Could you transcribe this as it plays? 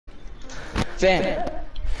Finn.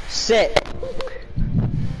 Sit.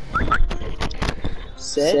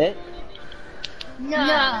 Sit.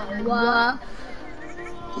 No.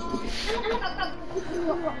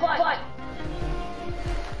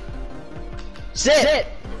 Sit.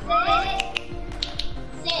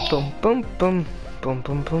 Boom, boom, boom, boom,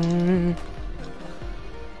 boom, boom.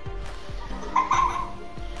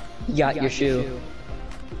 You got your shoe.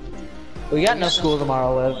 We got no school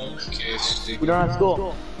tomorrow, Liv. Okay, We don't have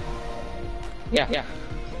school. Yeah.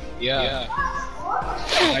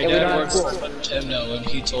 My dad works for Nintendo and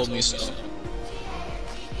he told me so.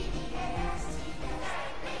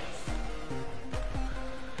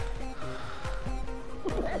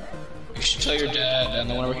 You should tell your dad, and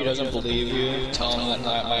then whenever he doesn't believe you, tell him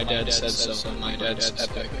that my dad said so, and my dad's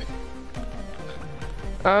epic.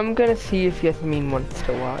 I'm gonna see if Yasmin wants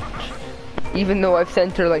to watch. Even though I've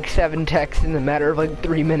sent her like 7 texts in a matter of like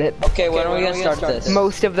 3 minutes. Okay, when are we gonna start this?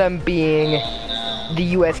 Most of them being the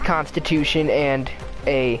US Constitution and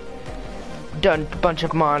a bunch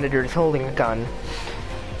of monitors holding a gun.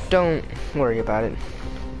 Don't worry about it.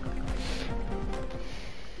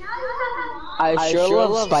 I sure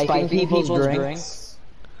love spiking people's drinks.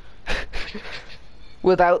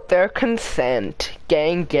 Without their consent.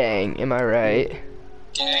 Gang, am I right?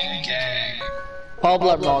 Gang. Paul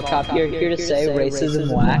Blood Mall Cop, you're here to say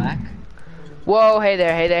racism whack? Whoa, hey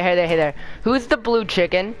there. Who's the blue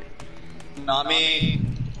chicken? Not me.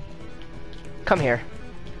 Come here.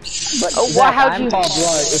 But Oh, Zach, how'd I'm you- Paul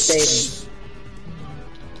Blood, it's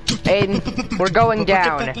Aiden. Aiden, we're going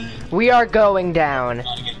down. We are going down.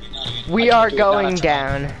 We are going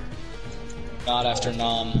down. Not after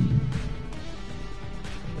Nom.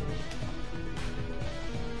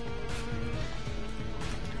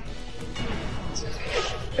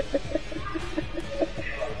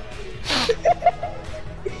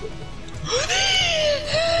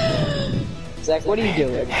 Zach, what are you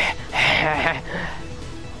doing? Zach,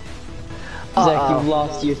 you've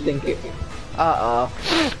lost your thinking.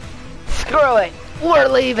 Screw it. We're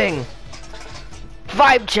leaving.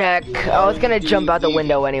 Vibe check. I was gonna jump out the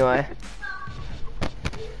window anyway.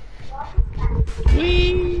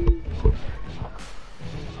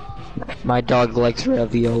 My dog likes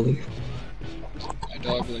ravioli. My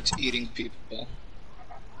dog likes eating people.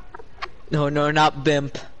 No, not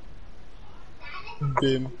Bimp.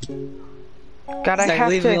 Bim. God, I Zach, have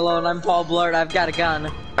leave me to. alone. I'm Paul Blart. I've got a gun.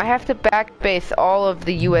 I have to backbase all of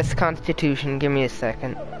the U.S. Constitution. Give me a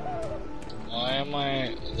second. Why am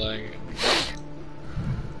I like?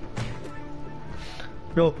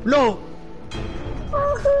 No.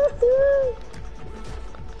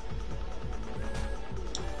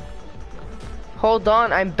 Hold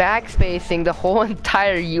on, I'm backspacing the whole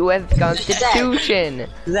entire U.S. Constitution.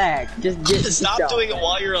 Zach, just Stop stop. doing it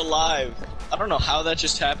while you're alive. I don't know how that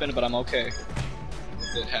just happened, but I'm okay.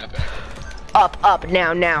 It happened. Up,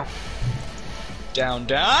 now. Down.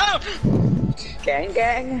 Gang.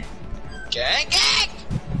 Gang.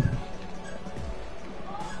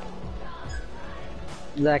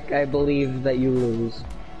 Zach, I believe that you lose.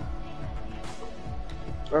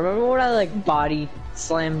 Remember when I like body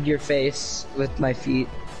slammed your face with my feet?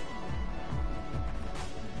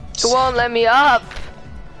 It won't let me up.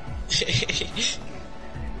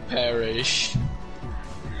 Perish.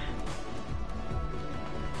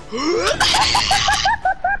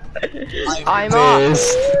 I'm up.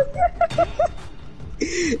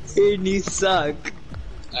 And you suck.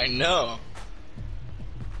 I know.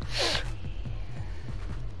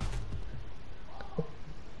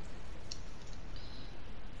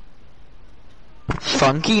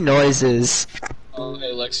 Funky noises. Oh,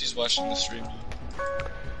 hey, Lexi's watching the stream.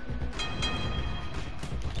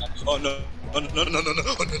 Oh no! No!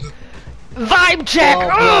 Vibe check.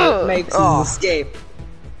 Well, makes Oh. his escape.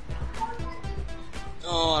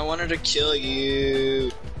 Oh, I wanted to kill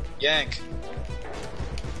you. Yank.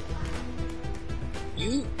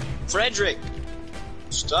 You, Frederick.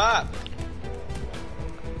 Stop.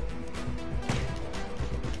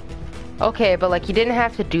 Okay, but like you didn't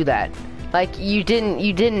have to do that. Like you didn't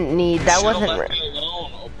need. That Should've wasn't. let me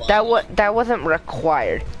alone, Obama. That wasn't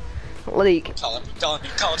required. Like. Colin,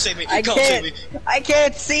 save me. I Colin, save me.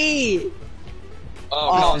 can't see.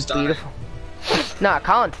 Oh, Colin's dying. Beautiful. Nah,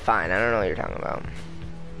 Colin's fine. I don't know what you're talking about.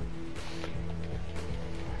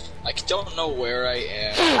 I don't know where I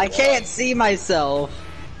am. I can't see myself.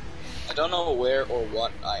 I don't know where or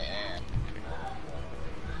what I am.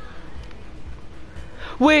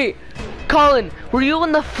 Wait, Colin, were you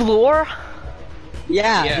on the floor?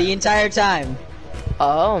 Yeah, the entire time.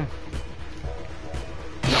 Oh.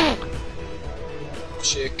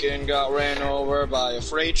 Chicken got ran over by a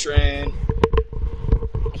freight train.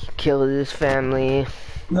 kill his family.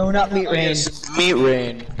 No, not meat rain. Yes, meat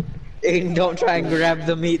rain. Aiden, don't try and grab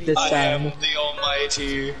the meat this I time. am the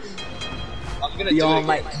almighty. I'm gonna The do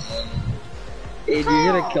almighty. it Aiden,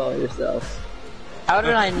 you're gonna kill yourself. How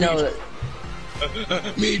did I know that?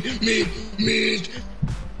 again. Meat.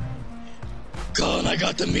 Colin, I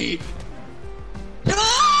got the meat. No!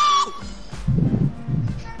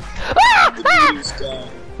 The meat is gone.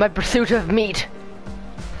 My pursuit of meat.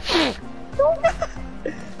 Meat.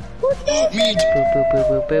 Boop, boop, boop,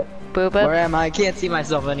 boop, boop, boop, boop. Where am I? I can't see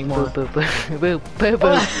myself anymore. Boop, boop, boop, boop, boop,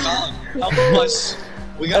 boop. Colin, help us.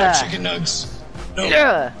 We got our chicken nugs. No.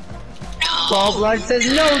 Yeah. Paul Blart says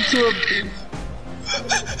no to a.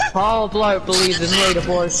 Paul Blart believes in late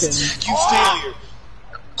abortion. You failure.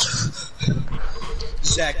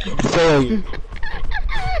 Zach, you failure.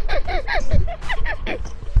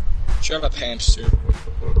 Shut up, hamster.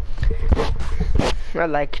 I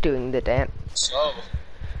like doing the dance. So,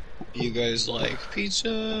 you guys like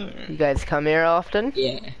pizza? You guys come here often?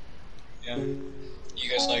 Yeah. Yeah. You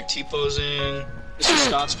guys like T-posing? Mr.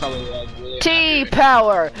 Scott's probably like really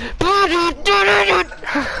T-power!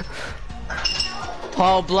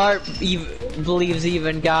 Paul Blart believes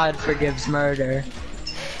even God forgives murder.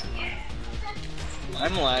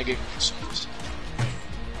 I'm lagging.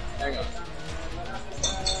 Hang on.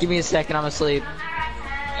 Give me a second, I'm asleep.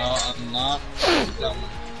 No, I'm not.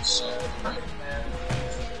 So.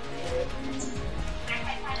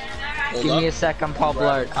 Hold Give up. me a second, Paul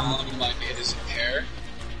Blart. Colin might be his hair.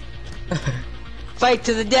 Fight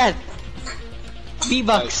to the death!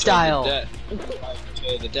 Bebop style! Fight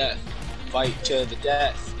to the death. Fight to the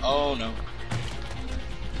death. Oh no.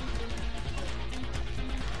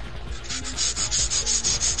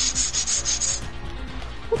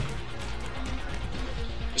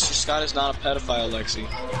 Mr. Scott is not a pedophile, Lexi.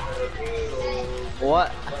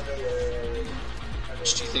 What?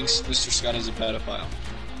 She thinks Mr. Scott is a pedophile.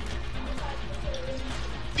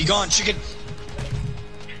 Be gone, chicken!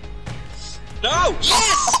 No!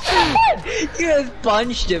 Yes! You just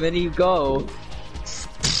punched him and you go.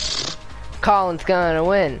 Colin's gonna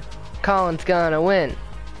win. Colin's gonna win.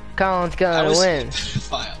 Colin's gonna win.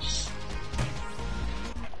 Pedophile.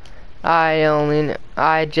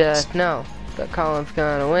 I just know that Colin's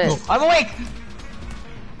gonna win. I'm awake!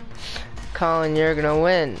 Colin, you're gonna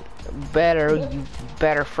win. You better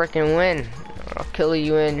frickin' win. Or I'll kill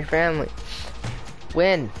you and your family.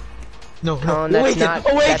 Win. No, Colin, that's not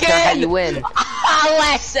how you win.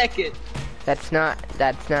 Last second! That's not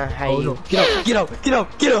how you. Get out!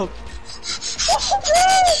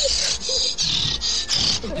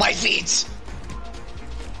 My feet!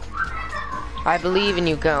 I believe in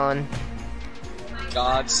you, Colin.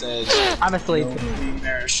 God says I'm asleep.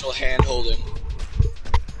 marital hand holding.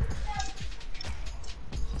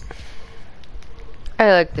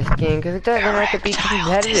 I like this game because it doesn't have to be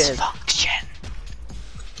competitive.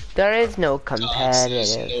 There is no God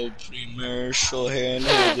says competitive. no premarital hand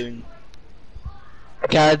holding.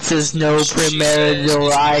 God says no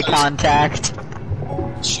premarital eye contact.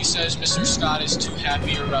 She says Mr. Scott is too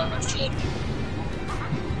happy around our children.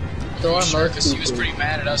 So are Sure, most because he was people. pretty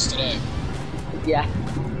mad at us today. Yeah.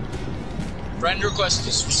 Friend request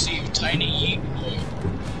is received. Tiny Yeet Boy.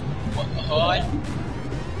 What?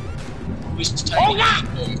 Who's Tiny Yeet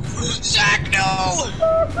Boy? Zach, no!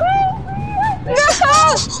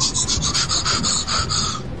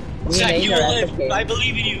 Zach, you will live. I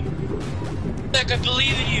believe in you. Zach, I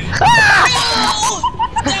believe in you. No!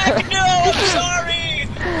 Zach, no! I'm sorry!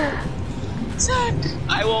 Zach!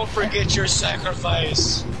 I won't forget your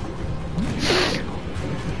sacrifice.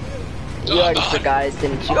 You already forgot it,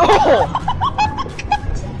 didn't you?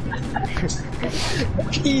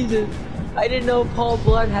 Jesus. I didn't know Paul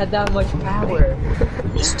Blart had that much power.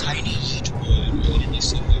 It was Tiny Yeet Boy. Why did they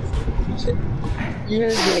say that for?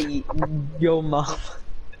 You're gonna eat yo mom.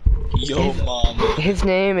 Yo, mom. His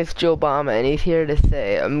name is Joe Obama, and he's here to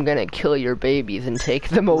say, "I'm gonna kill your babies and take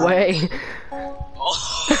them away."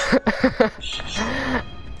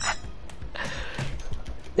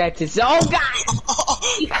 That's his. Oh God!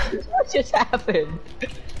 What just happened?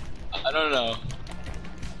 I don't know.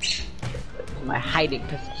 My hiding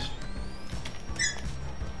position.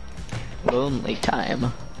 Lonely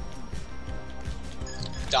time.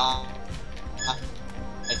 Dom.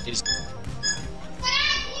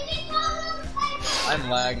 I'm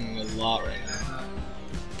lagging a lot right now.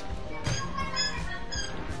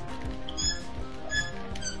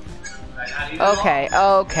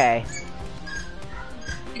 Okay.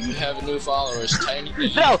 You have new followers, Tiny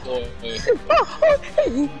Yeet No. Boy.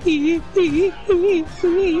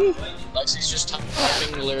 Lexi's just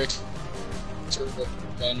typing lyrics to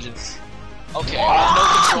Vengeance. Okay, I have no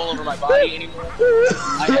control over my body anymore.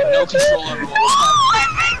 I have no control over what was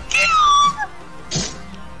happening.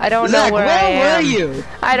 I don't Zach, know where I where am. were you?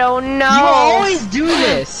 I don't know. You always do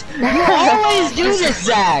this. You always do this,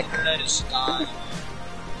 Zach. That is dying.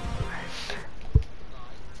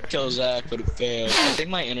 Kill Zach, but it failed. I think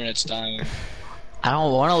my internet's dying. I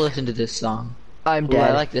don't want to listen to this song. I'm Ooh, dead.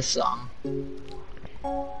 I like this song.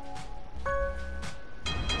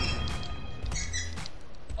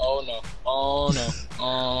 Oh no. Oh no.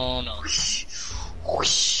 Oh no.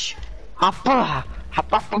 Whoosh. Hoppa.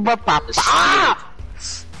 Hoppa, hoppa, hoppa. Ah!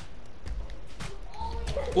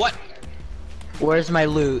 What? Where's my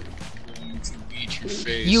loot? I'm going to beat your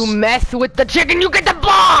face. You mess with the chicken, you get the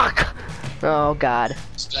block! Oh god.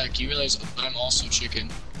 Zach, you realize I'm also chicken.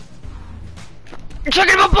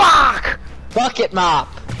 Chicken the block! Bucket mop.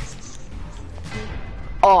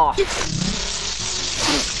 Oh.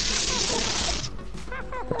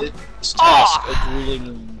 This task a grueling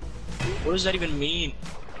one. What does that even mean?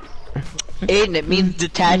 Aiden, it means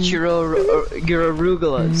detach your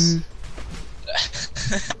arugulas.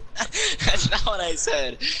 That's not what I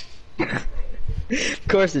said. Of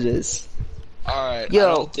course it is. Alright, Yo.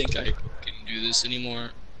 I don't think I can do this anymore.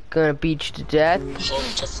 Gonna beat you to death.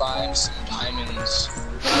 Hope to find some diamonds.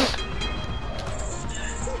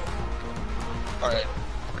 Alright,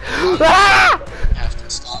 Ah! I have to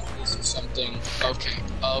stop this or something. Okay,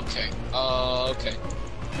 okay, okay.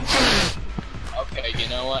 Okay, you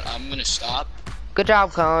know what? I'm gonna stop. Good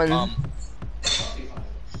job, Colin.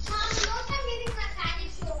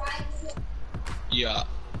 Yeah.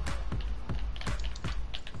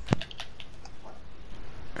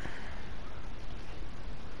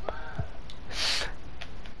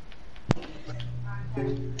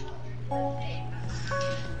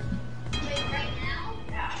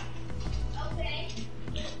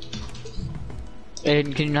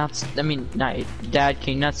 Aiden, can you not? I mean, not Dad.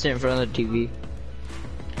 Can you not sit in front of the TV?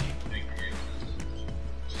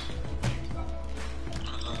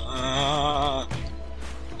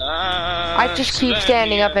 I just keep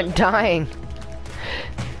standing up and dying.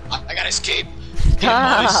 I gotta escape.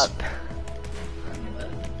 Stop.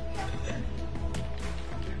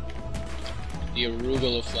 The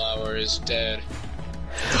arugula flower is dead.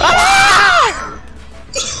 Ah!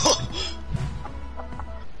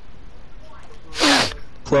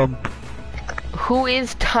 Plump. Who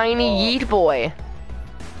is Tiny Yeet Boy?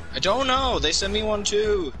 I don't know. They sent me one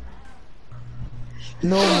too.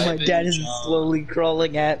 No, my Viibing dad is John. slowly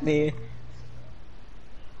crawling at me.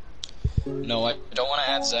 No, I don't want to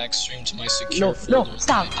add Zach's stream to my secure No, folder. no,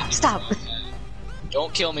 stop, stop.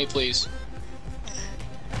 Don't kill me, please.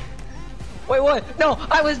 Wait, what? No,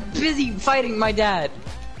 I was busy fighting my dad.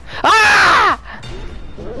 Ah!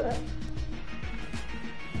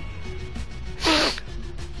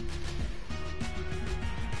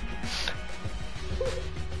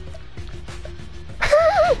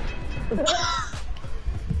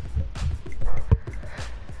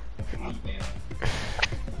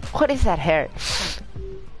 What is that hair?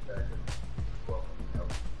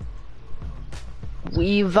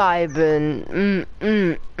 We vibin'.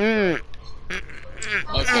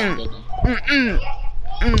 Okay, good.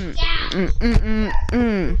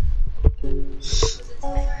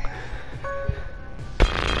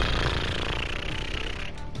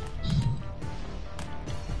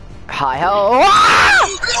 Hi ho! Ah!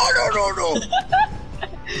 No.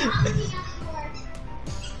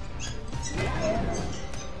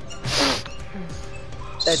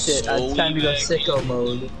 That's it. It's time to go sicko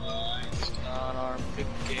mode.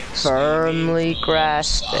 Firmly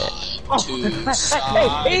grasp it. Hey,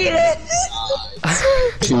 eat it!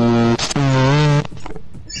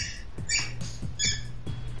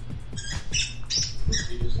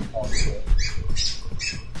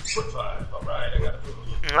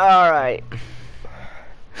 Alright.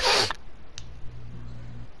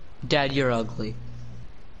 Dad, you're ugly.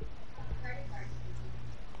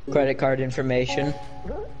 Credit card information.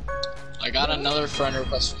 I got another friend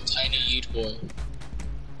request from Tiny Yeet Boy.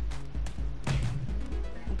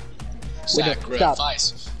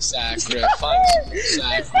 Sacrifice, sacrifice,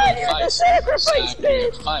 sacrifice, sacrifice,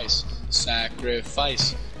 sacrifice, sacrifice,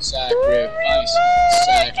 sacrifice, sacrifice,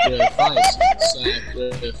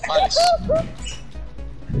 sacrifice,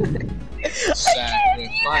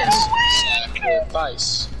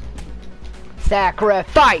 sacrifice.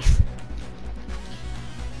 Sacrifice!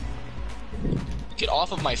 Get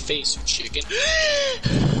off of my face, you chicken.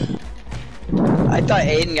 I thought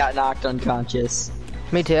Aiden got knocked unconscious.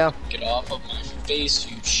 Me too. Get off of my face,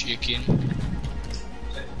 you chicken.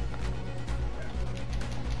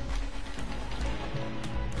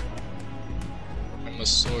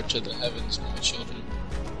 must soar to the heavens, my children.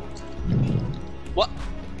 What?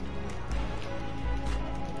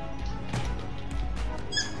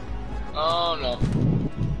 Oh no.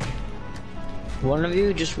 One of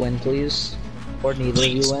you just win, please. Or neither of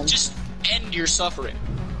you win. Just end your suffering.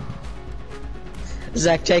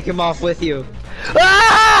 Zach, take him off with you.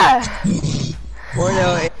 Ah! Or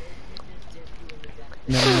no.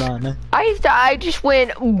 No. I just went.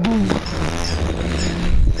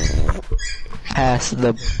 Pass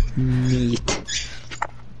the meat.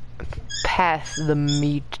 Pass the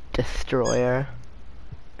meat destroyer.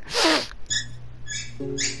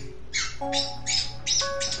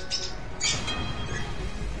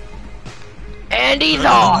 And he's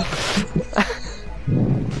off!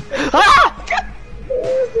 Ah!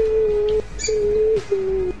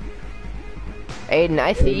 Aiden,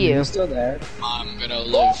 I see you. You still there? I'm gonna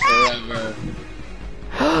live forever.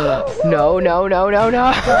 No. I'm gonna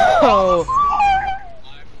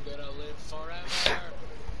live forever.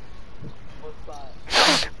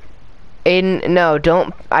 Aiden, no,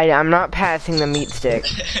 don't. I'm not passing the meat stick.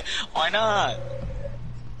 Why not?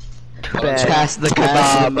 Too bad. Pass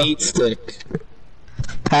the meat stick.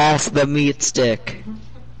 Pass the meat stick.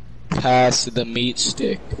 Pass the meat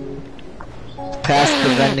stick. Pass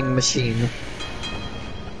the vending machine.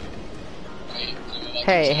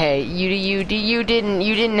 Hey, you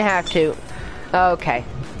didn't have to. Okay.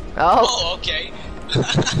 Oh, Oh, okay.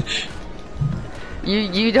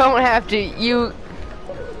 you don't have to. You.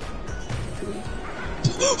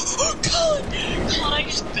 Colin, I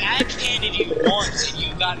just backhanded you once and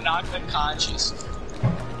you got knocked unconscious.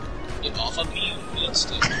 Get off of me, you meat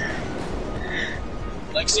stick.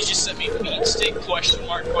 Lexi just sent me meat stick, question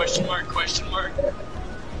mark.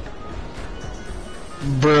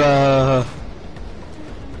 Bruh.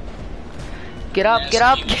 Get up! Yes, Get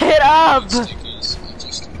up! you Get know up! what meat stick is. It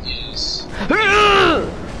just is. The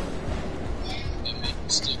meat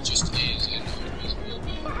stick just is and always will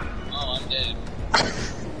be. Oh, I'm dead.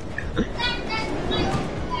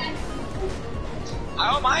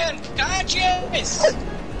 How am I unconscious?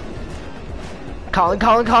 Colin.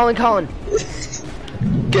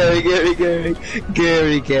 Gary.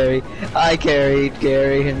 I carried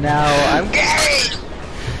Gary, and now I'm carried.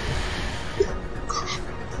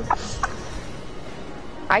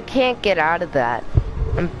 I can't get out of that.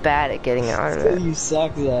 I'm bad at getting out of it. You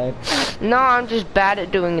suck, Zach. No, I'm just bad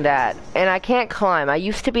at doing that. And I can't climb. I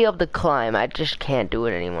used to be able to climb. I just can't do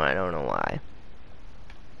it anymore. I don't know why.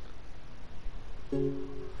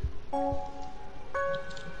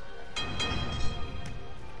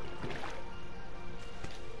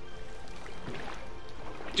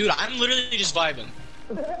 Dude, I'm literally just vibing.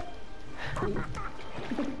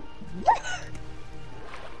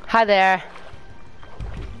 Hi there.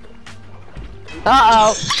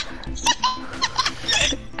 Uh-oh.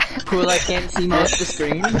 Cool, I can't see most of the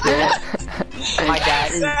screen. My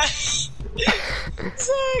dad is...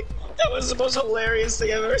 Zach, that was the most hilarious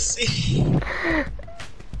thing I've ever seen.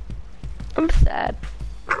 I'm sad.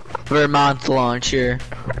 Vermont launcher.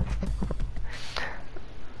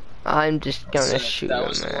 I'm just gonna Zach, shoot that him,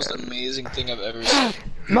 was the man. most amazing thing I've ever seen.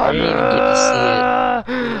 Mama,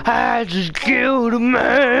 I just killed a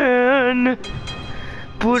man.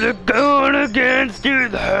 Put a gun against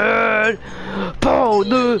his head. Pull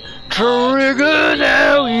the trigger,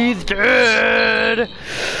 now he's dead.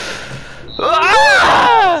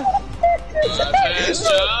 Ah! Life has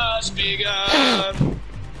just begun.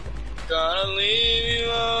 Gonna leave you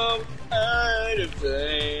up at a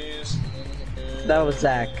place. That was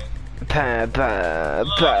Zach. Pa, pa,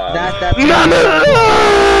 pa. That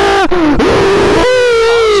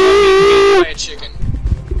By a chicken.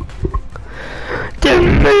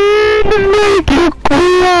 Didn't mean to make you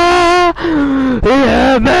cry.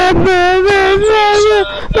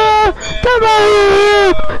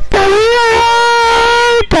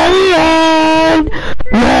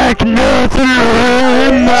 Like nothing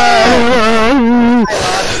in my life.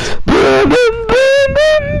 Boom, boom, boom,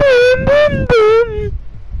 boom, boom, boom, boom.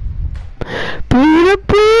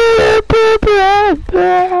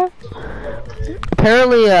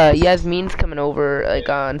 Apparently, Yasmin's coming over like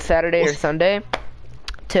on Saturday or Sunday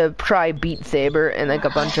to try Beat Saber and like a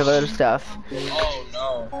bunch of other stuff. Oh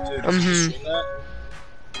no, dude, can you stream that?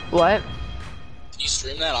 What? Can you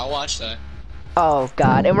stream that? I'll watch that. Oh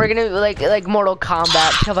god, and we're gonna like Mortal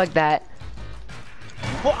Kombat, stuff like that.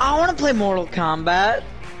 Well, I want to play Mortal Kombat.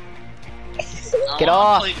 Get I wanna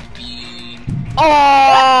off. play Beat.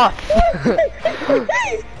 Oh!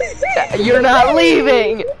 You're not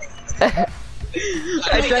leaving! I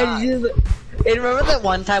tried to do the... And remember that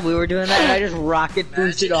one time we were doing that and I just rocket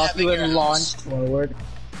boosted off you and launched forward?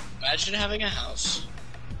 Imagine having a house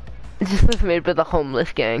This was made by the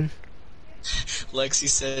homeless gang. Lexi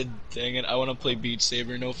said, dang it, I want to play Beat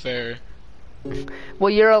Saber, no fair. Well,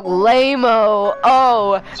 you're a lame-o.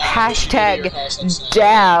 Oh, hashtag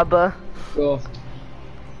dab. Cool.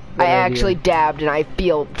 I actually dabbed and I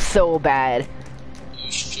feel so bad.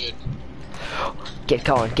 You should. Get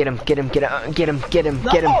going, get him, get him, get him, get him, get him,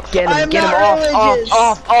 get him, No, get him, I'm get him not off, religious.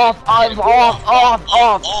 off, off, off, off, off,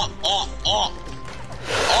 off, off,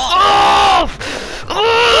 off.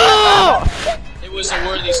 It was a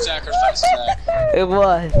worthy sacrifice, Zach. It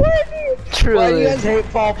was. Why do Truly. you guys hate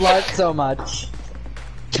Fall Blood so much?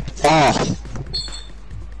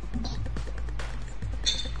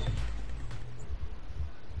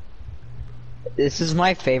 This is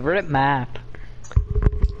my favorite map.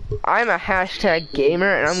 I'm a hashtag gamer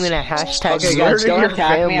and I'm gonna hashtag Okay, guys, murder don't your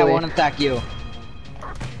attack family. me. I won't attack you.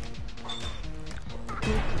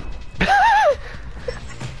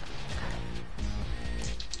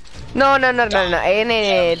 No, Aiden,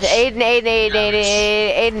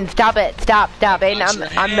 stop it, stop,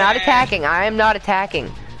 Aiden, I'm not attacking, I am not attacking.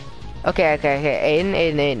 Okay,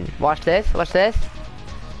 Aiden, watch this.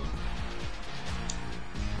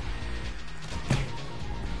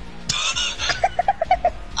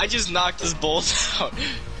 I just knocked us both out.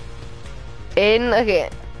 Aiden, okay,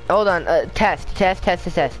 hold on, test. Let's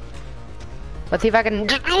see if I can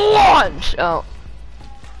just launch! Oh.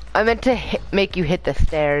 I meant to make you hit the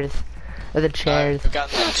stairs, or the chairs. I've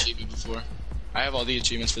gotten that achievement before. I have all the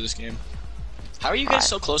achievements for this game. How are you guys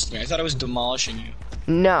so close to me? I thought I was demolishing you.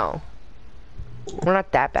 No. We're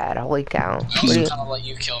not that bad, holy cow. I was gonna let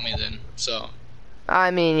you kill me then, so.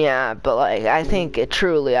 I mean, yeah, but like, I think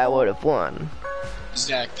truly I would have won.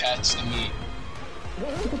 Zach, pats the meat.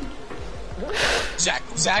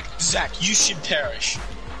 Zach, you should perish.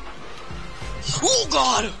 Oh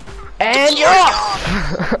god! And you're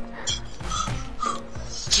off!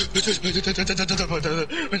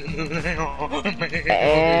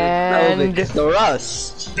 And The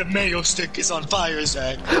rust. the mayo stick is on fire,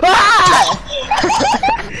 Zach. Ah!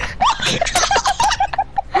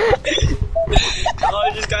 Oh,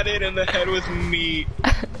 I just got hit in the head with meat.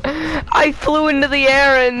 I flew into the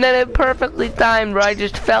air and then it perfectly timed where I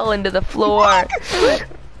just fell into the floor.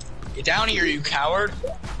 Get down here, you coward.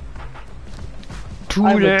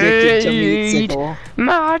 I'm addicted to meat Too late, sickle.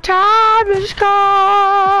 my time has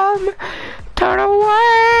come. Turn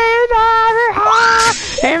away the heart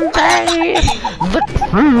and face the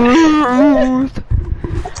truth.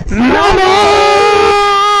 Mama!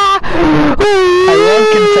 I love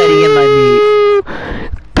confetti in my meat.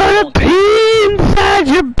 Put a pea inside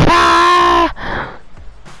your pie.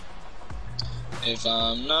 If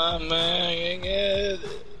I'm not making it.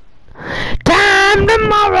 Time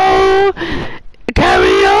tomorrow.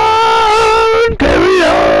 Carry on,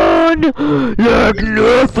 like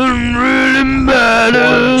nothing really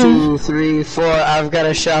matters. 1, 2, 3, 4. I've got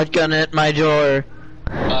a shotgun at my door.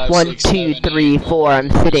 1, 2, 3, 4.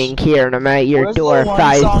 I'm sitting here and I'm at your Where's door. the one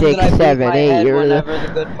 5, song 6, that I beat 7, my 8. head You're whenever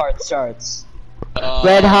the good part starts.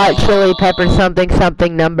 Red Hot Chili Pepper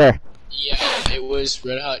something number. Yeah, it was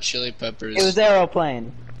Red Hot Chili Peppers. It was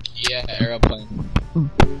Aeroplane. Yeah, Aeroplane. I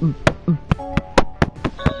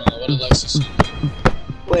don't know, what Alexi sent me?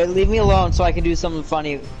 Wait, leave me alone so I can do something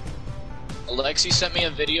funny. Alexi sent me a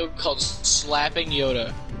video called Slapping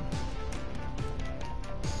Yoda.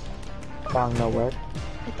 Wrong, no word.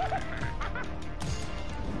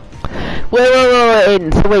 Wait,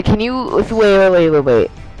 Aiden. So wait, can you? Wait.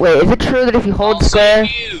 Wait, is it true that if you hold square?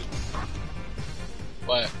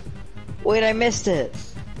 What? Wait, I missed it.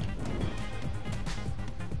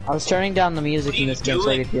 I was turning down the music in this game so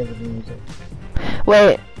I could hear the music.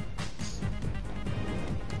 Wait.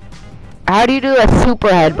 How do you do a super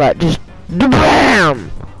headbutt? Just BAM!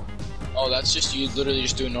 Oh, that's just you literally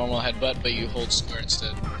just do a normal headbutt, but you hold square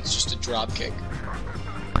instead. It's just a drop kick.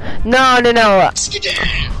 No.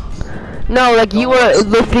 No, like you were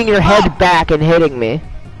lifting your head back and hitting me.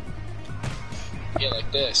 Yeah, like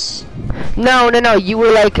this. No, you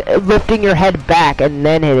were like lifting your head back and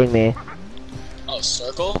then hitting me. Oh,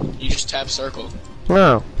 circle? You just tap circle.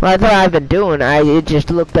 No, that's what I've been doing. It just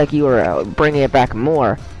looked like you were bringing it back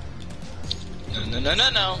more.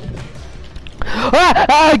 No.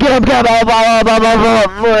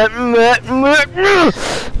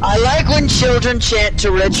 I like when children chant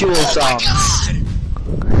to ritual songs.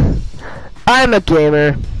 I'm a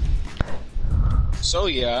gamer. So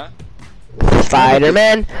yeah.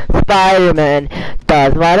 Spider-Man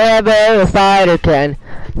does whatever a spider can.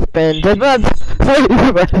 Spend his months.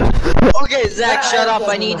 Okay, Zach, shut up.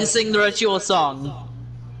 I need to sing the ritual song.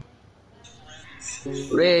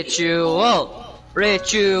 Ritual.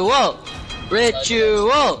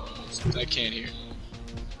 I can't hear.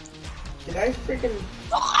 Did I freaking...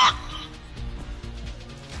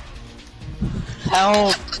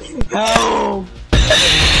 Help! Help!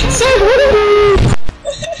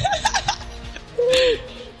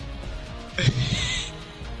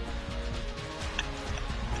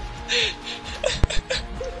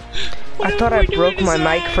 I thought I broke my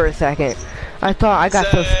mic for a second. I thought I got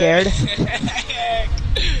so scared.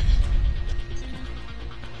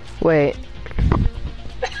 Wait.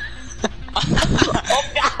 Oh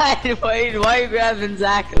god, wait, why are you grabbing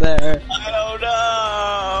Zach there? I don't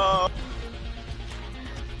know.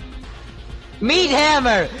 Meat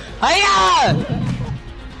hammer! Hiya!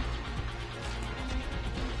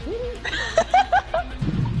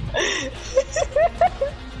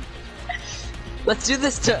 Let's do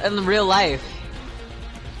this in real life.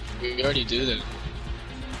 We already do that.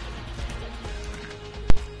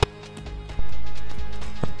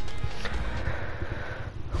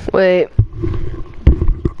 Wait.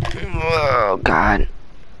 Oh god.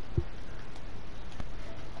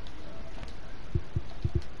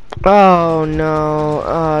 Oh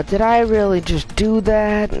no. Did I really just do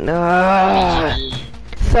that?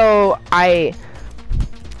 So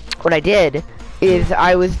what I did is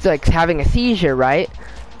I was like having a seizure, right?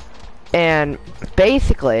 And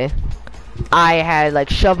basically I had like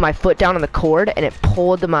shoved my foot down on the cord and it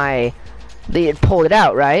pulled it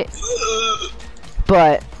out, right?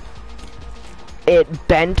 But it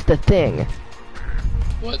bent the thing.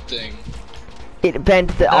 What thing? It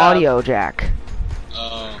bent the audio jack.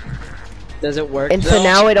 Oh. Does it work? And so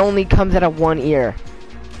now it only comes out of one ear.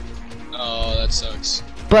 Oh, that sucks.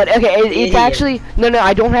 But okay, it's actually no.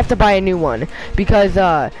 I don't have to buy a new one because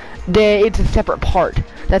it's a separate part.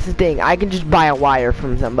 That's the thing. I can just buy a wire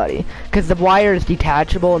from somebody because the wire is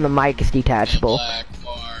detachable and the mic is detachable. Black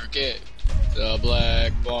market. The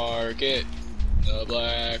black market. The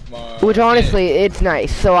black market. Which honestly, it's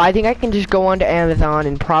nice. So I think I can just go onto Amazon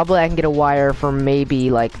and probably I can get a wire for maybe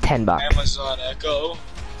like $10. Amazon Echo.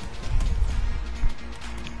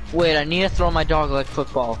 Wait, I need to throw my dog like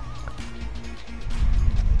football.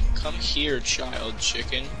 Come here, child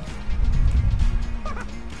chicken.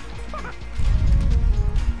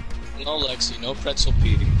 No Lexi, no Pretzel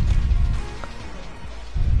Pete.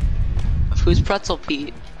 Who's Pretzel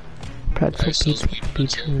Pete? Pretzel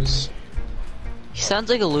Pete. He sounds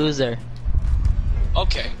like a loser.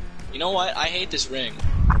 Okay, you know what? I hate this ring.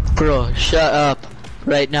 Bro, shut up.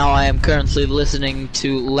 Right now I am currently listening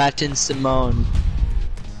to Latin Simone.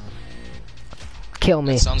 Kill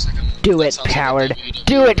me. Sounds like Do it, coward.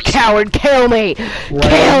 Do it, coward. Kill me. What?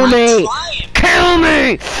 Kill me. Kill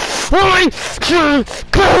me.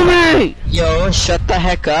 Kill me. Yo, shut the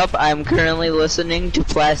heck up. I'm currently listening to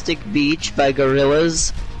Plastic Beach by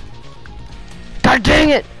Gorillaz. God dang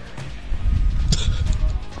it.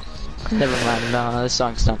 Never mind, no, this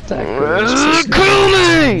song's not that good. Kill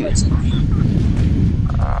me. It's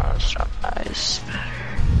not nice.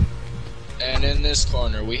 And in this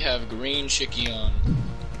corner, we have Green Chickion.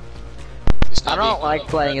 I don't like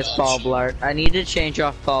playing as Paul Blart. I need to change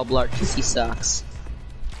off Paul Blart because he sucks.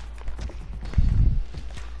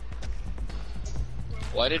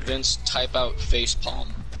 Why did Vince type out facepalm?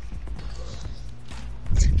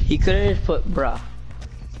 He could have put bruh.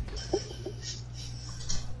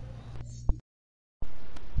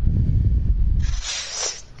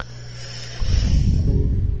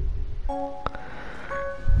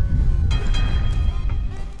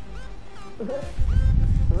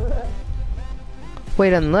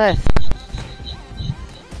 Wait, unless.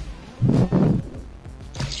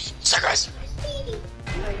 Suckers!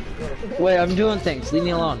 Wait, I'm doing things. Leave me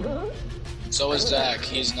alone. So is Zach.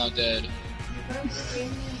 He's now dead.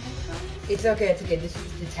 It's okay, this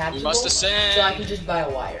is detachable. You must ascend. So I can just buy a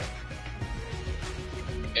wire.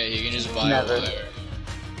 Yeah, you can just buy Never. a wire.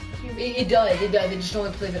 It does, it just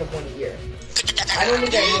only plays it in 1 year. I don't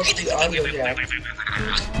think I used the audio jack.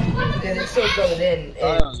 Because it's still going in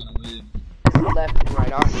and left and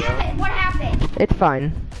right audio. What happened? It's fine.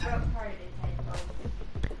 Broke part of his headphones.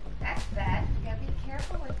 That's bad. You gotta be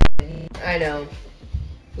careful with I know.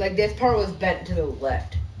 Like this part was bent to the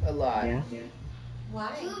left a lot. Yeah.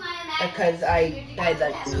 Why? Because I had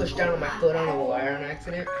like pushed down on my foot on a wire on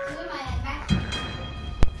accident.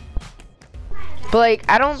 But like,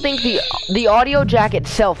 I don't think the audio jack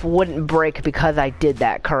itself wouldn't break because I did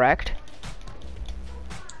that, correct?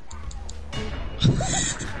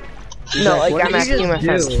 No, like I'm asking my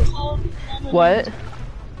friend. What?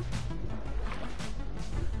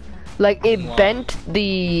 Like it bent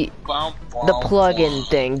the plug-in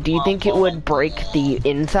thing. Do you think it would break the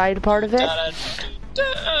inside part of it?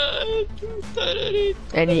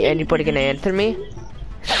 Anybody gonna answer me?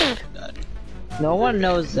 No one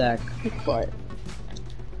knows Zach. Be quiet.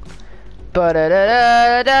 Ba da da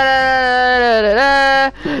da da da da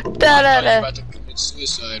da da You're da about to commit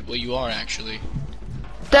suicide. Well, you are actually.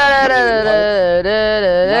 da da da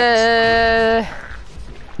da.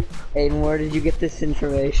 Aiden, where did you get this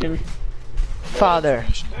information? Father.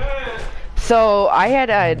 So I had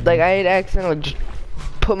accidentally just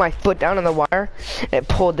put my foot down on the wire and it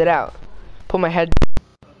pulled it out. Put my head.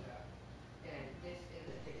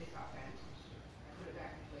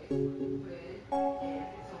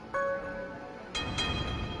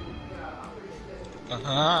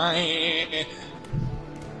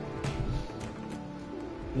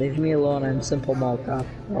 Leave me alone, I'm simple Malta.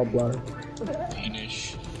 I'll blow.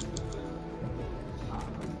 Finish.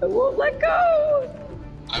 I won't let go!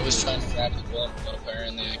 I was trying to grab the ball, but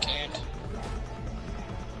apparently I can't.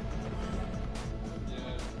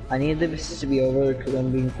 I need this to be over because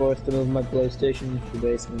I'm being forced to move my PlayStation into the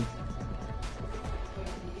basement.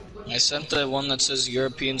 I sent the one that says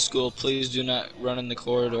European school, please do not run in the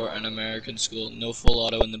corridor, and American school, no full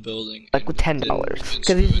auto in the building. Like with $10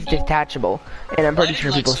 because it's detachable, and I'm pretty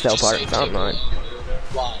sure people sell parts online.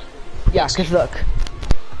 Why? Yeah, cause look.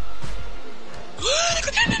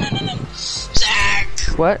 Zach!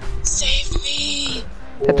 What? Save me!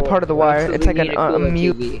 It's a part of the wire. That's It's what like we a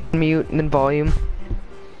need to mute, TV. and then volume.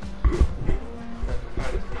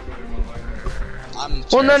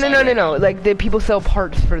 Well, no. Like the people sell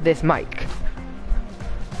parts for this mic.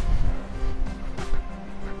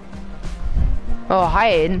 Oh,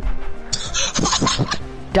 hi, Aiden.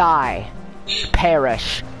 Die.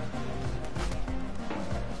 Perish.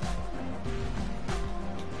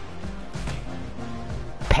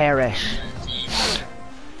 Perish.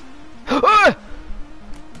 Ah!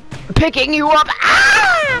 Picking you up.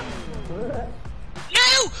 Ah!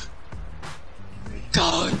 No!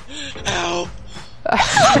 God, help!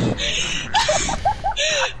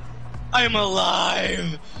 I'm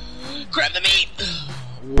alive! Grab the meat!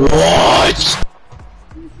 What?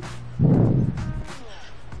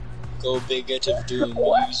 Go bigot of doom,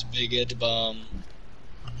 use bigot bomb.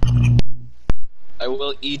 I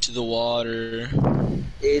will eat the water.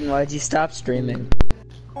 Aiden, why'd you stop streaming?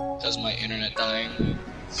 Cause my internet dying.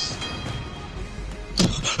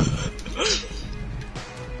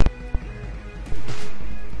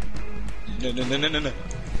 No.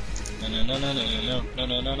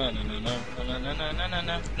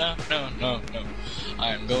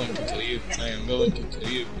 I am going to kill you. I am going to kill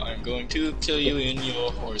you. I am going to kill you in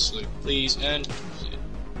your horse lip. Please end it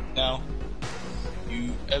now.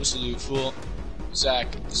 You absolute fool. Zach,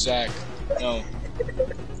 no.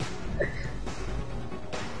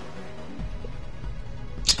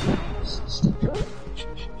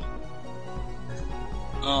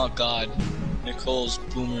 Oh god. Nicole's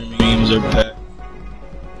boomer memes are back.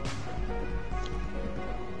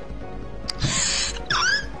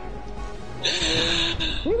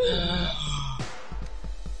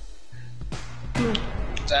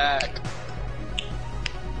 Zach.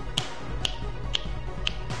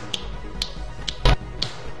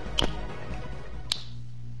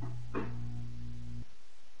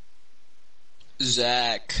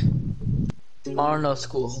 Zach. Arno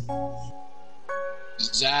school.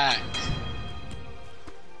 Zach.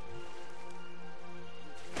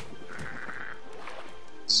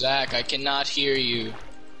 Zach, I cannot hear you.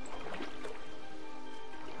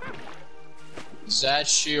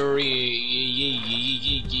 Zachary.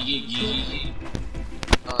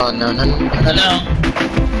 Oh, no.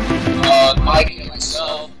 I can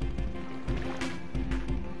myself.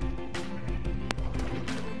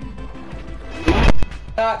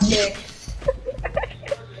 Not kicked.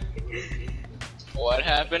 What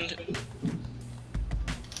happened?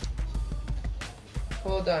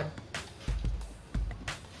 Hold on.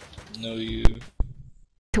 No, you.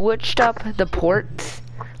 Switched up the ports.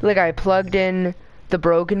 Like I plugged in the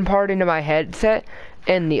broken part into my headset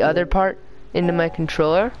and the other part into my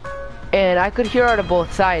controller, and I could hear out of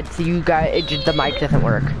both sides. So you guys, the mic doesn't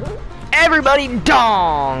work. Everybody,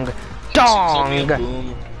 dong.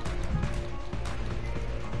 Boom.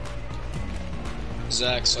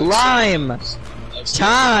 Zach, Lime!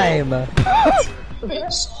 Time!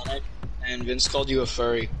 Sonic, and Vince called you a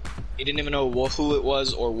furry. He didn't even know who it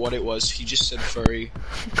was or what it was. He just said furry.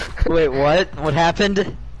 Wait, what? What happened?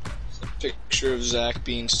 A picture of Zach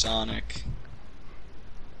being Sonic.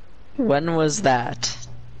 When was that?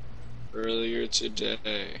 Earlier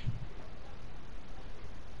today.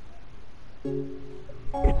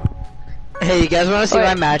 Hey, you guys wanna see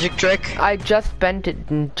my magic trick? I just bent it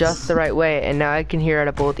in just the right way, and now I can hear out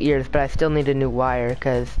of both ears, but I still need a new wire,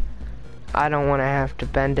 because I don't want to have to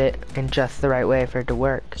bend it in just the right way for it to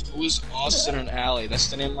work. Who is Austin and Allie? That's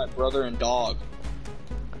the name of my brother and dog.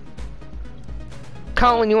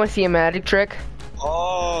 Colin, you want to see a magic trick?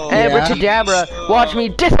 Oh, Abracadabra, watch me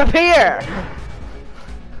disappear!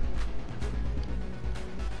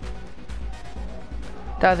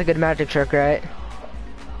 That was a good magic trick, right?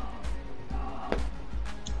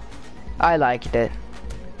 I liked it.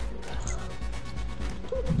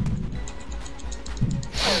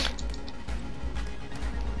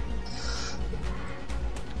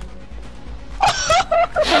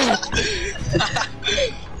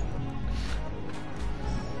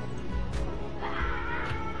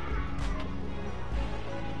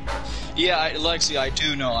 Yeah, Lexi, I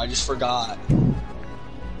do know. I just forgot.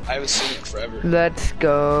 I haven't seen it in forever. Let's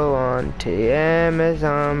go on to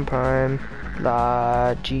Amazon Prime.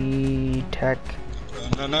 Logitech.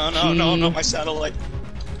 No, my satellite.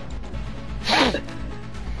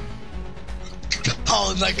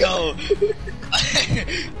 Oh, let go.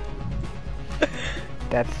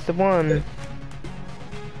 That's the one.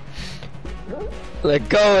 Let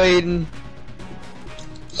go, Aiden.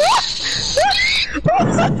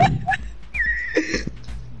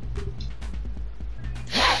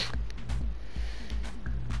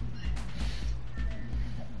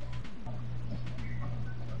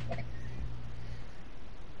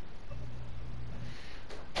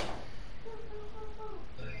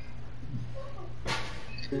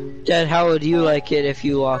 Dad, how would you like it if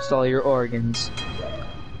you lost all your organs?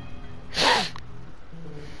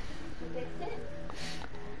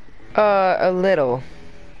 A little.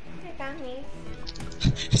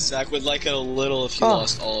 Zach would like it a little if you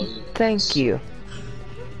lost all of it. Thank you.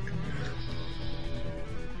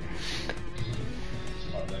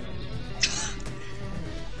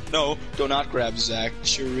 No, do not grab Zach.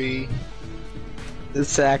 Cherie.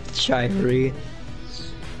 Zach Chiree.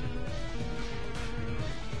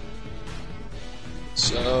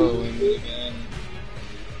 So, we move in.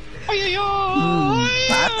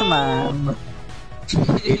 Batman.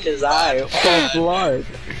 It is I, Paul Blart.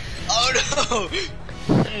 Oh no!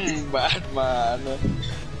 Batman.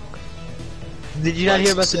 Did you not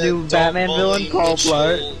hear about the new Batman villain, Paul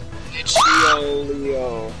Blart?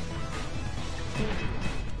 Leo.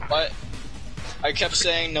 What? I kept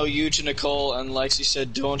saying no you to Nicole, and Lexi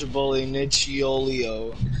said don't bully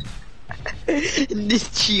Nicciolio.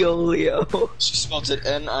 Nicciolio. She spelled it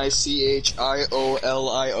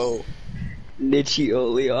Nichiolio.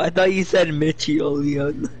 Nicciolio. I thought you said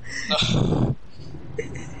Michiolio.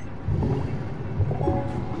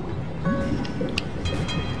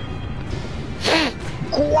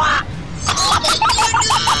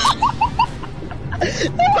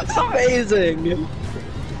 That was amazing.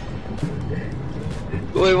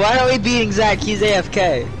 Wait, why are we beating Zach? He's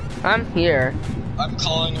AFK. I'm here. I'm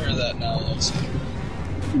calling her that now, Lexi.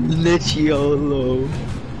 Nicciolo.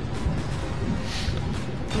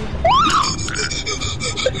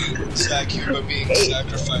 Zach, you are being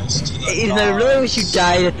sacrificed to the Aiden, I really wish you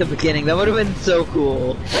died at the beginning. That would have been so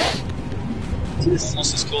cool.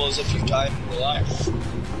 Almost as cool as if you died in real life.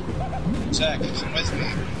 Zach, come with me.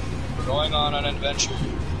 We're going on an adventure.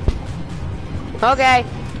 Okay.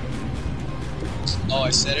 Oh, I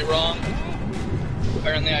said it wrong?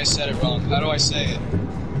 Apparently I said it wrong. How do I say it?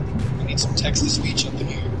 I need some text-to-speech up in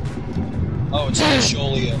here. Oh, it's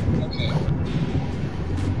Nicciolio. Okay.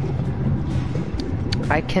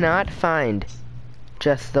 I cannot find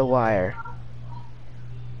just the wire.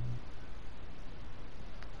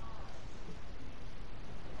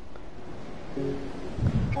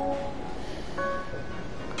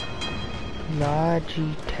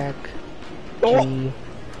 Logitech G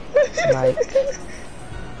mic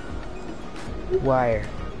wire.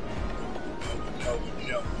 No.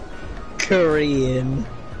 Korean.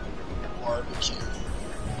 Barbecue.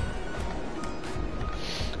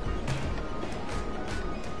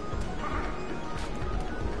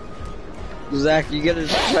 Zach, you gonna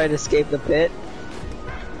try to escape the pit?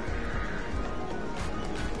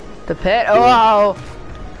 The pit? Oh!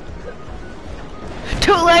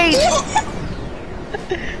 Too late!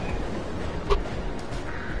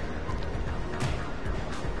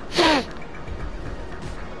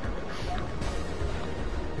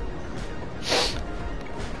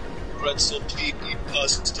 Pretzel pea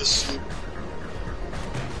pasta soup.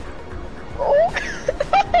 Oh!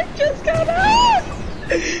 I just got out!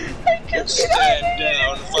 Stand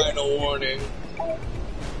down, final warning.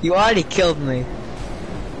 You already killed me.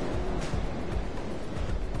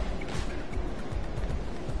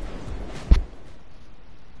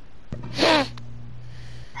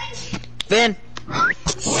 Finn!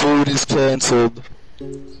 Food is cancelled.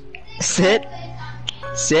 Sit.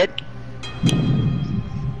 Sit.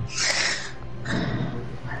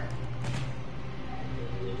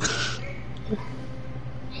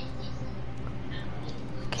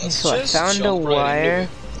 Okay, so I found a wire.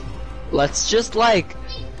 Let's just like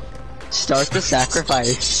start the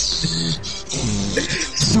sacrifice.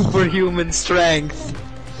 Superhuman strength.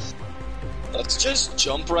 Let's just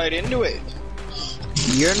jump right into it.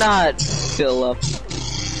 You're not Philip.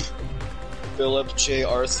 Philip J.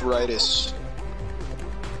 Arthritis.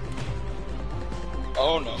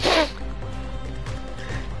 Oh no.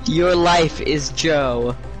 Your life is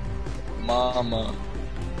Joe. Mama.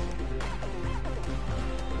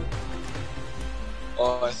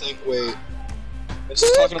 Oh, I think, wait. It's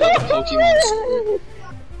just talking about the Pokemon story.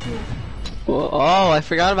 Well, oh, I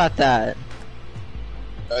forgot about that.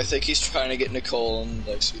 I think he's trying to get Nicole and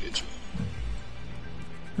Lexi to join.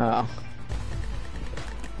 Oh.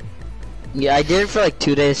 Yeah, I did it for like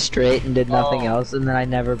 2 days straight and did nothing else, and then I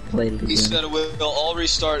never played it again. He said we'll all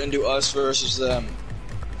restart and do us versus them.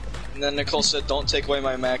 And then Nicole said, don't take away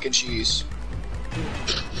my mac and cheese.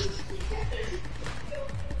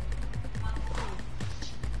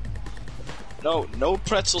 No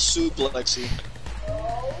pretzel soup, Lexi.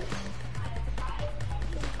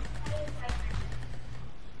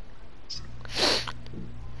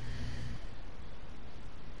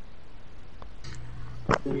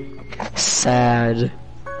 Sad.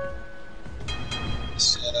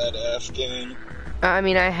 Sad Afghan. I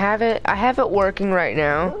mean, I have it working right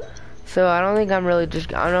now, so I don't think I'm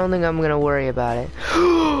gonna worry about it.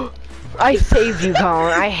 I saved you,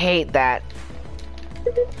 Colin. I hate that.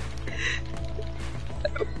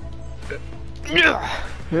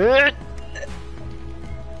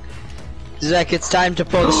 Zach, it's time to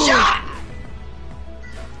pull the shot!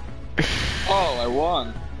 Oh, I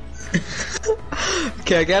won.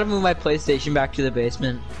 Okay, I gotta move my PlayStation back to the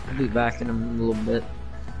basement. I'll be back in a little bit.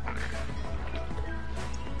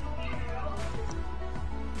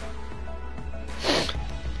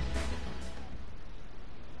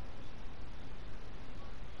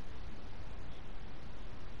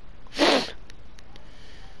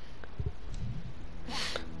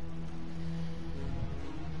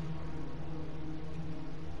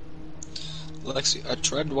 Lexi, I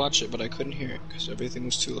tried to watch it, but I couldn't hear it because everything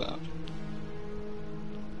was too loud.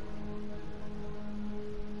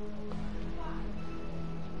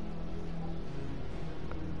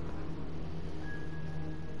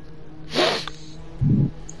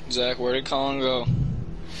 Zach, where did Colin go?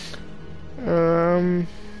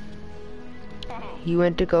 He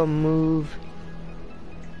went to go move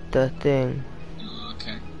the thing. Oh,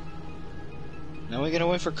 okay. Now we gotta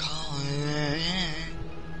wait for Colin.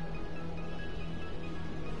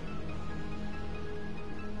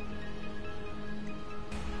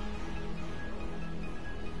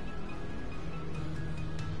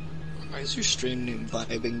 Why is your stream named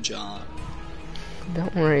Viibing John?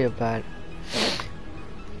 Don't worry about it.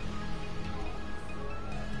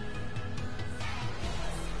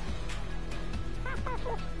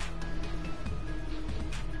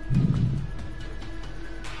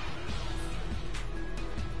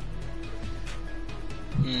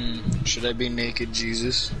 Should I be naked,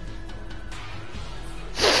 Jesus?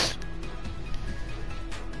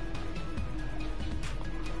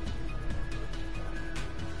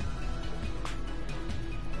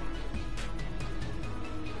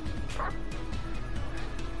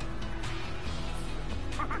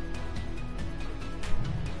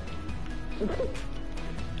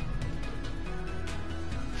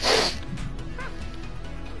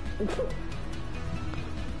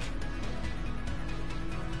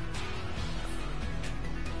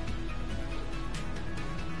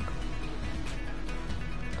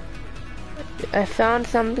 I found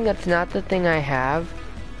something that's not the thing I have.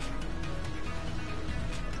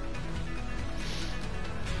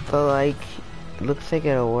 But like, looks like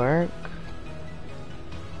it'll work.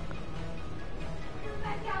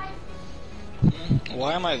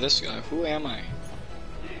 Why am I this guy? Who am I?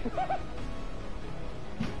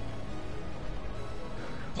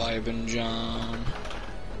 Viibing John.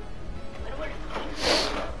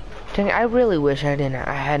 Dang, I really wish I hadn't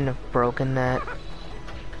have broken that.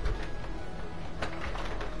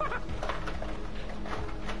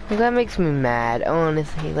 Like, that makes me mad,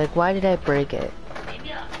 honestly. Like, why did I break it?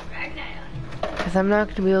 Because I'm not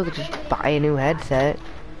going to be able to just buy a new headset.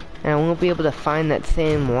 And I won't be able to find that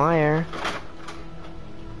same wire.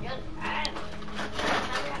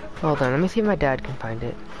 Hold on, let me see if my dad can find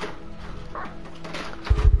it.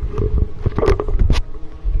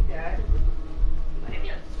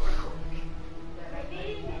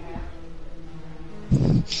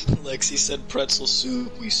 Lexi said pretzel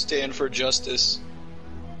soup. We stand for justice.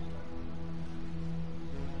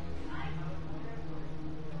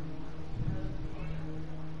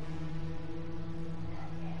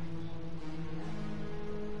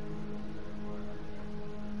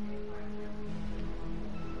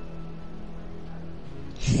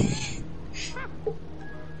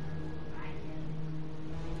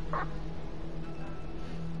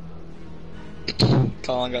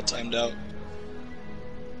 Colin got timed out.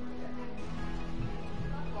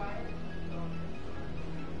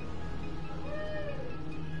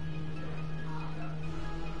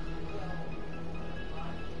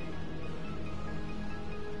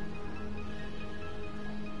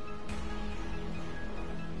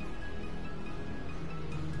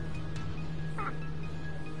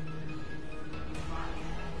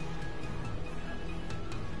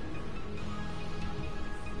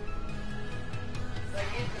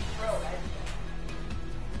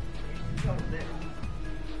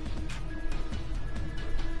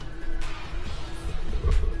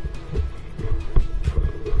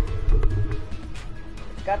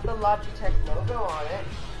 Got the Logitech logo on it.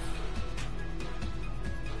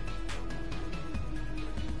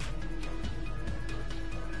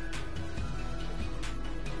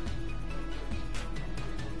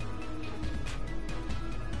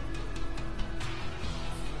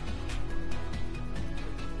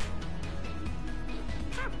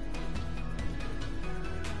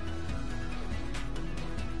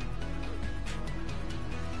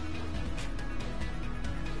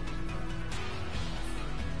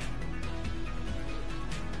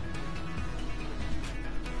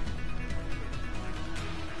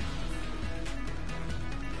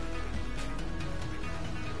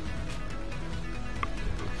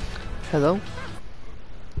 Hello?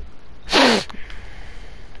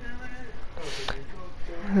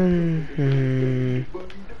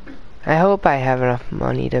 I hope I have enough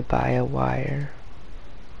money to buy a wire.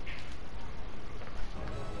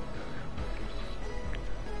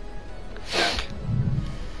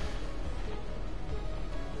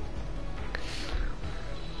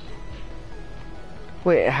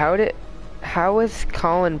 Wait, how was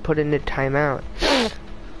Colin put into timeout?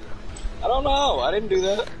 I don't know. I didn't do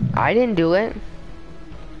that. I didn't do it.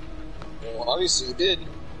 Well, obviously you did.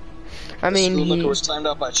 I mean, School Liquor was timed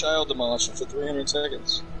out by child demolition for 300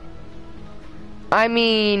 seconds. I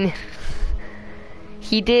mean,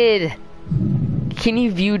 he did. Can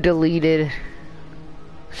you view deleted?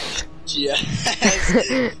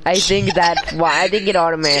 Yes. I think that's why. I think it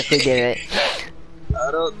automatically did it.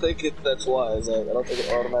 I don't think that's why, Zach. I don't think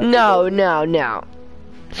it automatically No, does. no.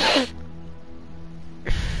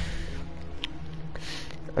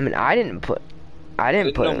 I mean, I didn't put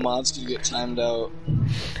know mods can get timed out.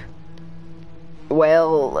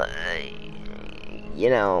 Well, you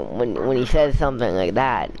know, when he says something like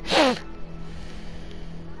that.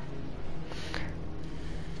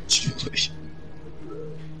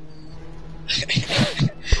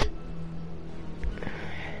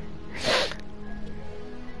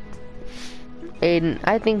 Aiden,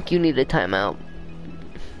 I think you need a timeout.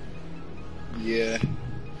 Yeah.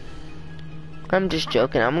 I'm just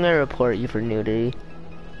joking. I'm gonna report you for nudity.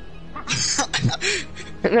 I'm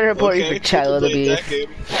gonna report you for child abuse.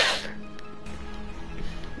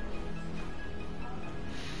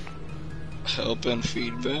 Help and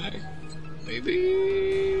feedback.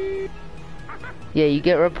 Maybe. Yeah, you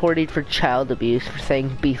get reported for child abuse for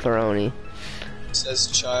saying beefaroni. It says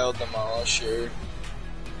child demolisher.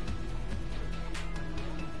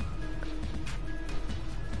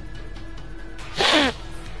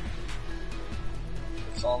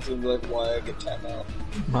 Someone's gonna be like, why I get time out?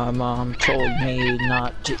 My mom told me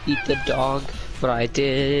not to eat the dog, but I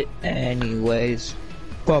did it anyways.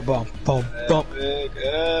 Bum bum bum bum.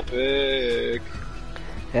 Epic.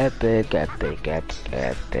 Epic.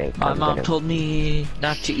 My mom told me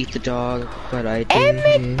not to eat the dog, but I did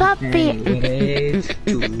Emmett it puppy. anyways.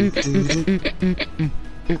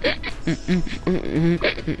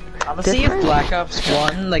 I'm gonna see if Black Ops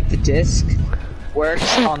 1, like the disc,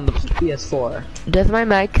 works on the PS4. Does my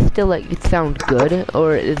mic still like it sound good,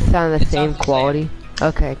 or does it sound the same quality?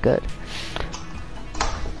 Okay, good.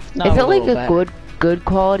 Not Is a it like little a better. good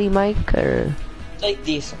quality mic, or? Like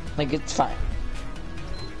decent, like it's fine.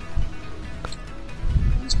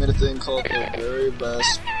 He's made a thing called the very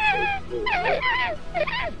best.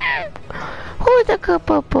 Who's the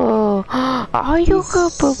kapapo? Are you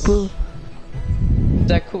kapapo?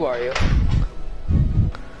 Zach, who are you?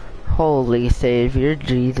 Holy Savior,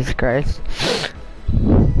 Jesus Christ.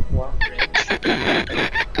 What?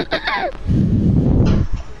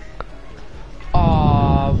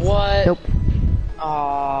 Aw, what? Nope.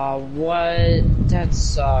 Aw, what? That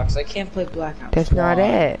sucks. I can't play Black Ops. That's not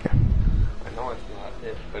it. I know it's not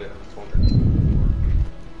it, but it was wondering.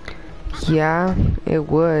 Yeah, it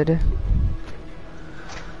would.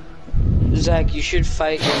 Zach, you should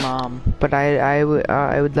fight your mom. But I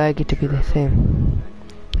would like it to be the same.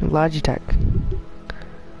 Logitech.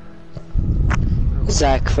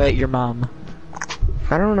 Zach, fight your mom.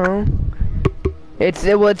 I don't know. It's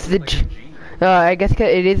I guess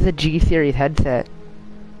it is a G series headset.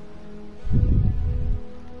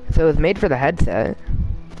 So it was made for the headset.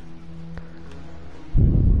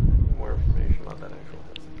 More information about that actual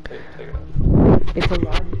headset. Take it out. It's a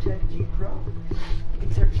Logitech G Pro. You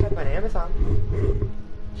can search it up on Amazon.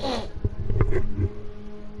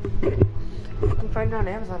 You can find it on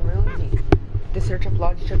Amazon real easy. Just search up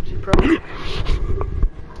Logitech G Pro.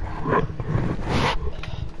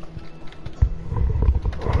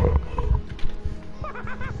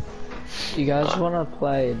 You guys want to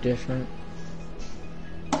play a different?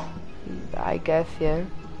 I guess, yeah.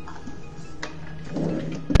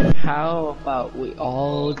 How about we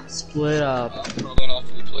all split up? I'm not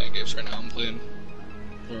awfully playing games right now. I'm playing.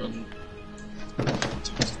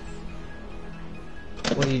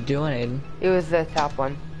 What are you doing, Aiden? It was the top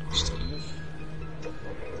one.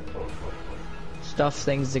 Stuff,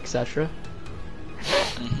 things, etc.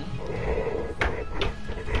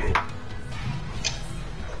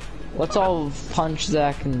 Let's all punch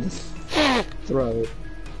Zach in the throat.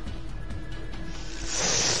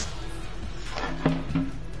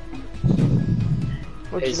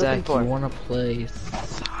 What Hey you Zach, looking for? you wanna play?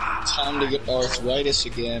 Time to get arthritis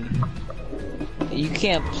again. You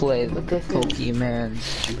can't play the this is-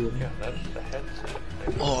 Pokemon, dude. Yeah, that's the headset.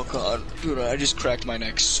 Oh god, dude, I just cracked my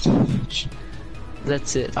neck.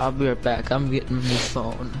 That's it. I'll be right back. I'm getting a new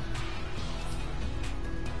phone.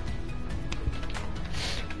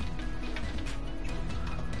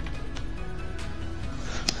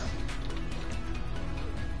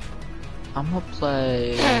 I'm gonna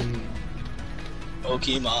play.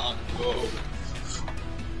 Pokemon Go.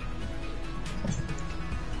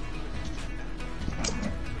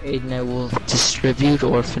 Aiden, I will distribute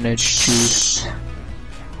orphanage juice.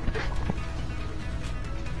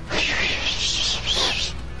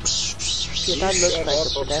 Yeah, that looks like a Trying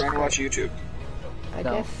to protector. watch YouTube. I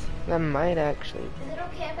No. guess that might actually. Is it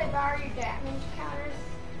okay if I borrow your damage counters?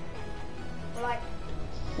 Or like,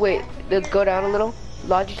 Wait, let's go down a little.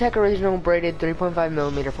 Logitech original braided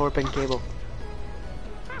 3.5mm 4-pin cable.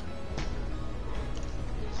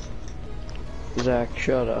 Zach,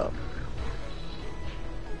 shut up.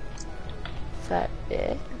 Is that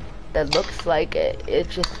it? That looks like it. It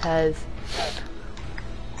just has.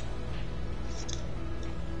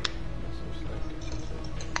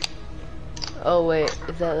 Oh wait,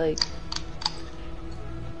 is that like?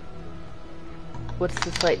 What's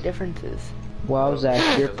the slight differences? Wow,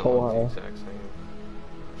 Zach, you're It's the poor. exact same.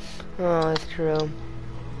 Oh, that's true.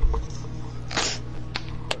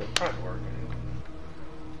 But it's kind of working.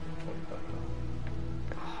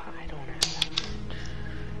 Oh, I don't have that.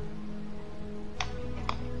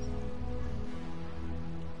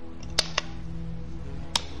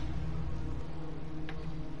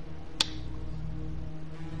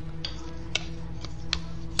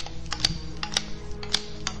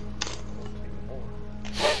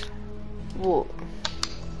 Whoa.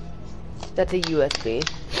 That's a USB.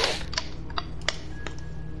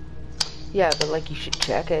 Yeah, but like you should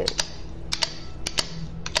check it.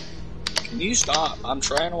 Can you stop? I'm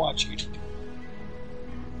trying to watch YouTube.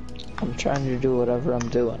 I'm trying to do whatever I'm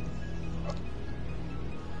doing.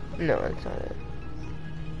 No, that's not it.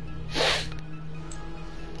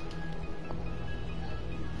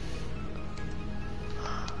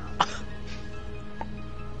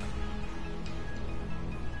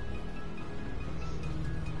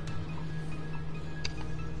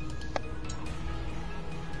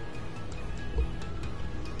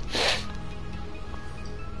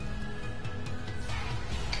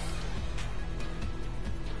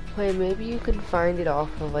 Wait, maybe you can find it off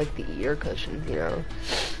of like the ear cushions, you know?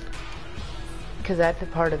 Because that's a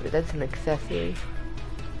part of it. That's an accessory.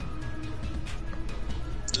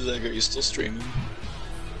 Zach, are you still streaming?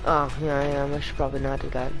 Oh, yeah, I am. I should probably not do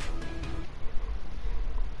that.